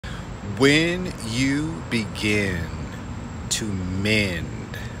When you begin to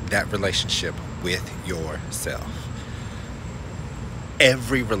mend that relationship with yourself,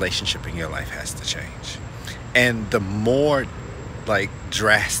 every relationship in your life has to change. And the more like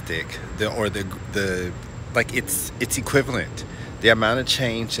drastic the like it's equivalent, the amount of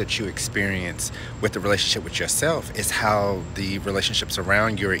change that you experience with the relationship with yourself is how the relationships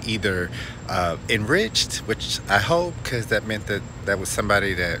around you are either enriched, which I hope, because that meant that was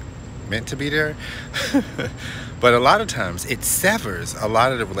somebody that meant to be there. But a lot of times it severs a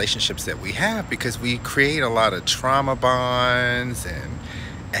lot of the relationships that we have, because we create a lot of trauma bonds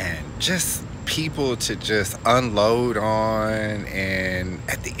and just people to just unload on. And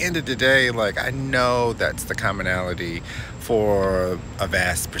at the end of the day, like, I know that's the commonality for a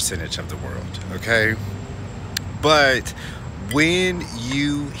vast percentage of the world, okay? But when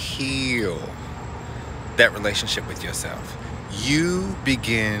you heal that relationship with yourself, you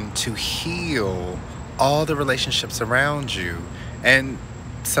begin to heal all the relationships around you. And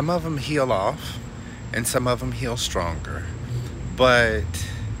some of them heal off and some of them heal stronger. But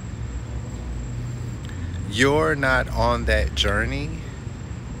you're not on that journey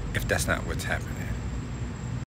if that's not what's happening.